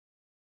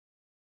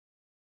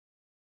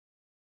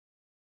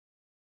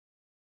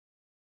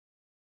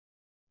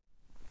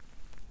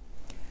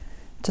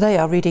Today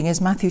our reading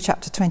is Matthew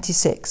chapter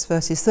 26,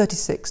 verses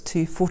 36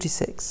 to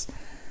 46.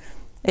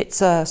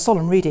 It's a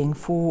solemn reading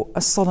for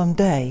a solemn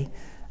day,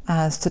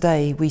 as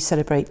today we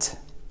celebrate,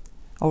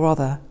 or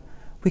rather,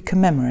 we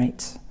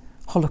commemorate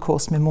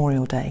Holocaust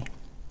Memorial Day.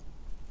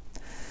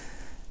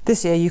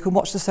 This year you can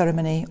watch the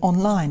ceremony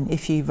online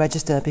if you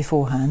register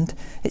beforehand.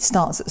 It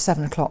starts at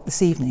 7 o'clock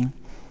this evening,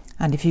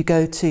 and if you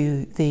go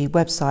to the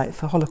website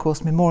for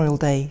Holocaust Memorial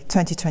Day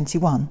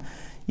 2021,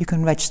 you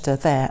can register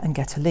there and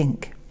get a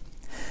link.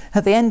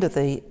 At the end of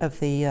the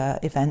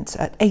event,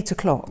 at 8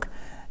 o'clock,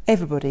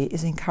 everybody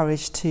is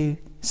encouraged to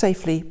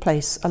safely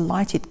place a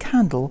lighted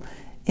candle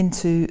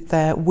into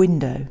their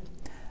window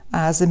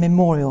as a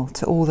memorial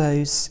to all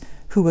those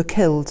who were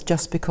killed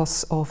just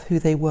because of who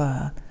they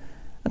were,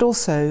 and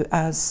also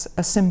as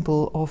a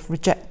symbol of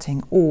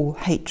rejecting all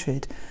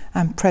hatred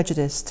and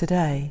prejudice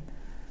today.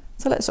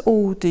 So let's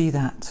all do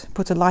that.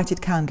 Put a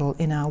lighted candle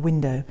in our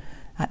window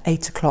at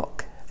 8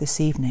 o'clock this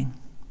evening.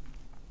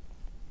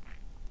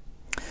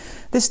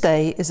 This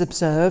day is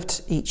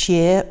observed each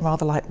year,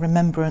 rather like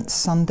Remembrance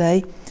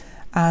Sunday,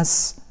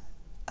 as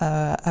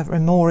a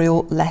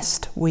memorial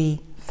lest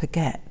we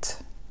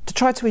forget, to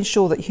try to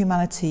ensure that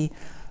humanity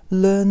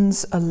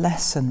learns a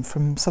lesson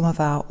from some of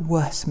our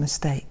worst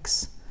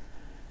mistakes.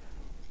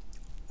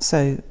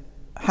 So,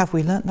 have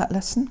we learnt that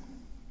lesson?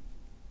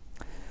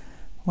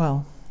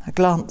 Well, a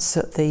glance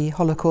at the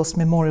Holocaust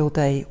Memorial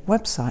Day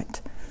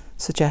website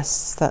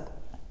suggests that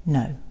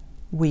no,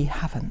 we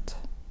haven't.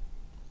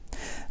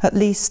 At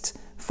least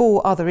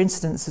 4 other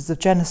incidences of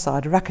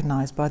genocide are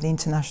recognised by the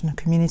international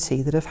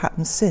community that have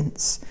happened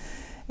since,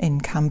 in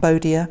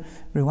Cambodia,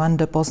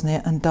 Rwanda,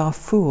 Bosnia and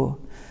Darfur.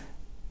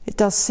 It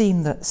does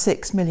seem that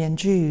 6 million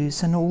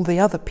Jews and all the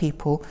other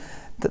people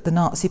that the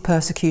Nazi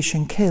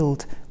persecution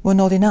killed were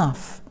not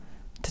enough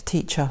to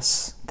teach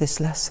us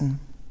this lesson.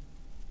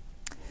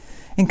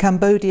 In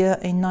Cambodia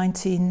in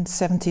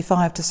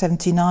 1975 to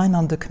 79,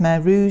 under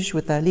Khmer Rouge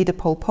with their leader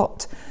Pol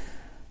Pot,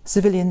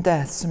 civilian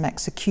deaths from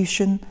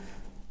execution,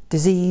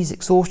 disease,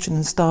 exhaustion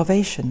and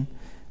starvation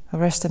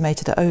are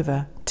estimated at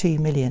over 2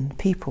 million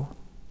people.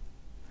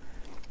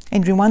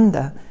 In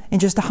Rwanda, in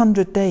just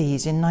 100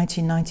 days in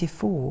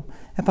 1994,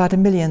 about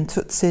 1 million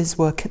Tutsis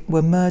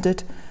were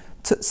murdered.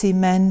 Tutsi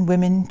men,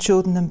 women,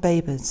 children and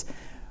babies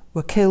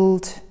were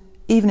killed,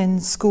 even in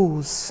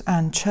schools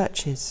and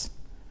churches.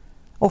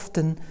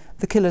 Often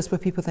the killers were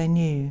people they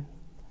knew,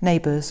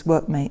 neighbours,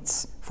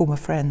 workmates, former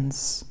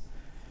friends.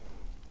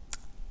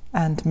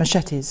 And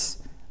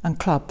machetes and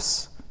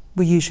clubs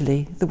were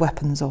usually the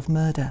weapons of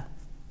murder.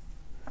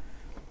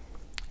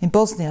 In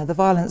Bosnia, the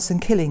violence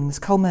and killings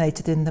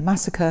culminated in the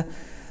massacre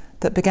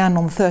that began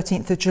on the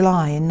 13th of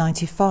July in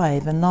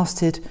 1995 and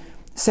lasted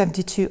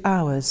 72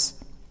 hours,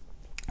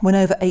 when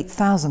over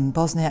 8,000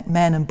 Bosniak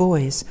men and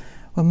boys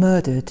were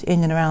murdered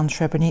in and around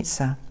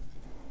Srebrenica.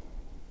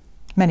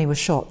 Many were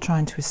shot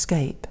trying to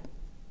escape.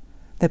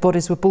 Their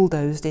bodies were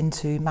bulldozed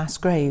into mass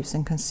graves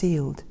and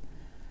concealed.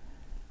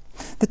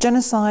 The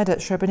genocide at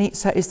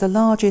Srebrenica is the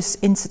largest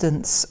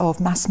incidence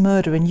of mass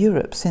murder in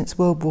Europe since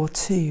World War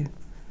II.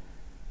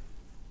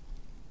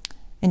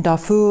 In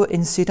Darfur,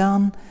 in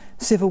Sudan,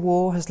 civil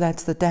war has led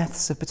to the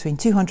deaths of between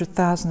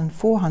 200,000 and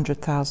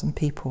 400,000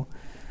 people,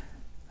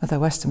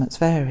 although estimates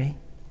vary,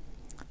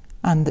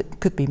 and it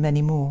could be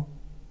many more.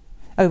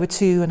 Over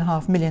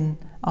 2.5 million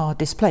are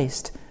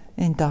displaced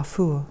in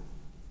Darfur.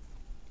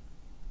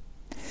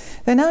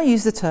 They now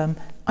use the term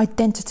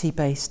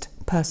identity-based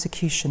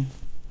persecution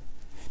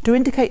to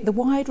indicate the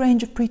wide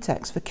range of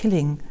pretexts for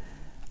killing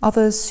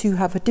others who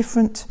have a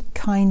different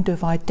kind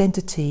of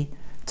identity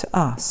to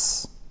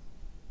us,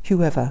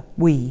 whoever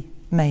we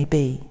may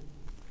be.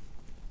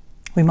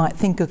 We might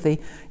think of the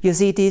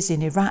Yazidis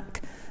in Iraq,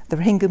 the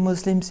Rohingya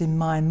Muslims in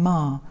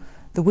Myanmar,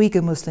 the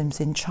Uyghur Muslims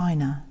in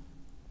China.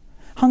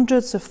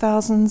 Hundreds of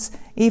thousands,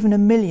 even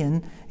 1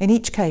 million, in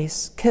each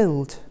case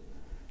killed,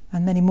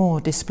 and many more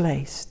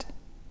displaced.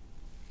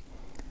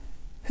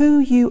 Who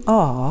you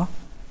are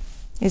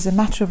is a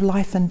matter of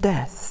life and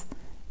death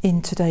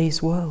in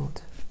today's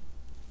world.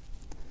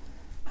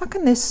 How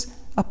can this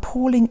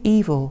appalling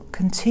evil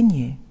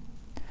continue?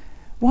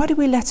 Why do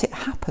we let it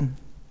happen?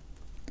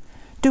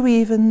 Do we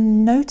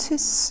even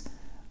notice?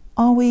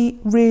 Are we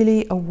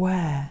really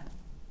aware?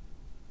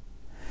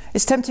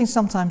 It's tempting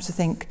sometimes to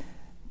think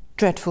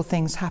dreadful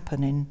things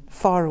happen in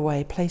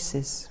faraway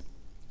places.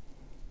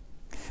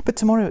 But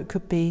tomorrow it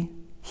could be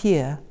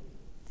here,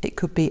 it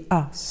could be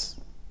us.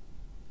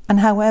 And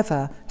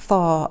however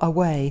far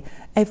away,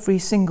 every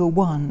single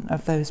one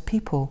of those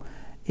people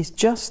is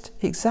just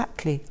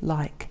exactly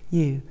like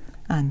you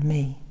and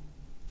me.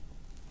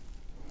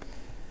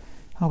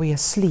 Are we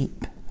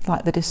asleep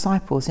like the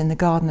disciples in the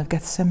Garden of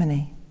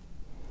Gethsemane?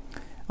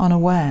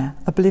 Unaware,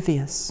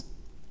 oblivious,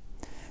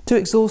 too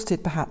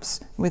exhausted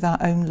perhaps with our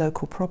own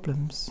local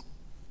problems?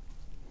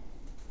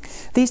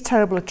 These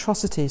terrible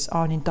atrocities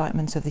are an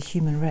indictment of the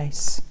human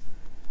race.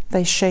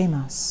 They shame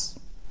us.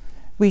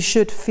 We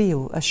should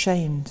feel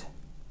ashamed.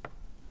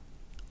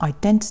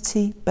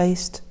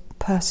 Identity-based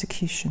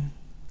persecution.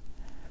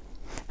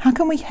 How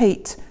can we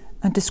hate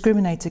and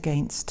discriminate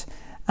against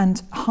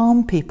and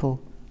harm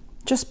people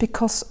just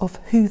because of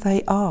who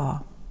they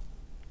are.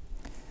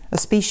 A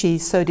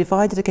species so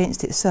divided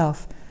against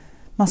itself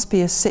must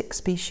be a sick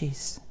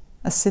species,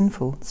 a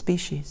sinful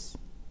species.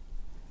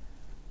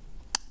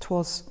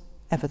 'Twas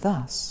ever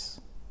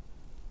thus,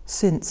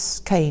 since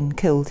Cain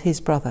killed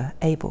his brother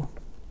Abel.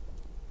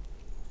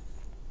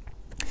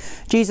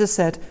 Jesus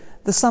said,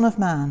 "The Son of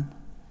Man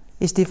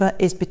is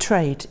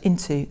betrayed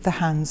into the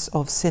hands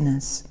of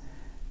sinners.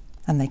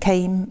 And they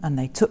came and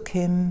they took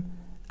him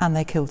and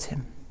they killed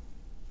him.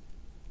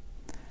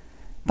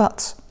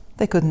 But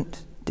they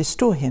couldn't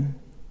destroy him,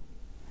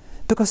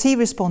 because he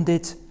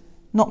responded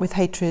not with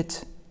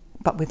hatred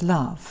but with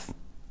love.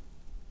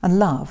 And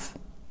love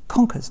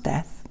conquers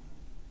death."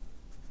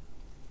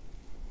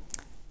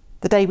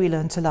 The day we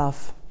learn to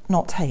love,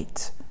 not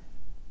hate,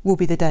 will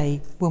be the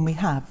day when we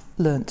have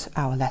learnt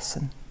our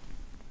lesson.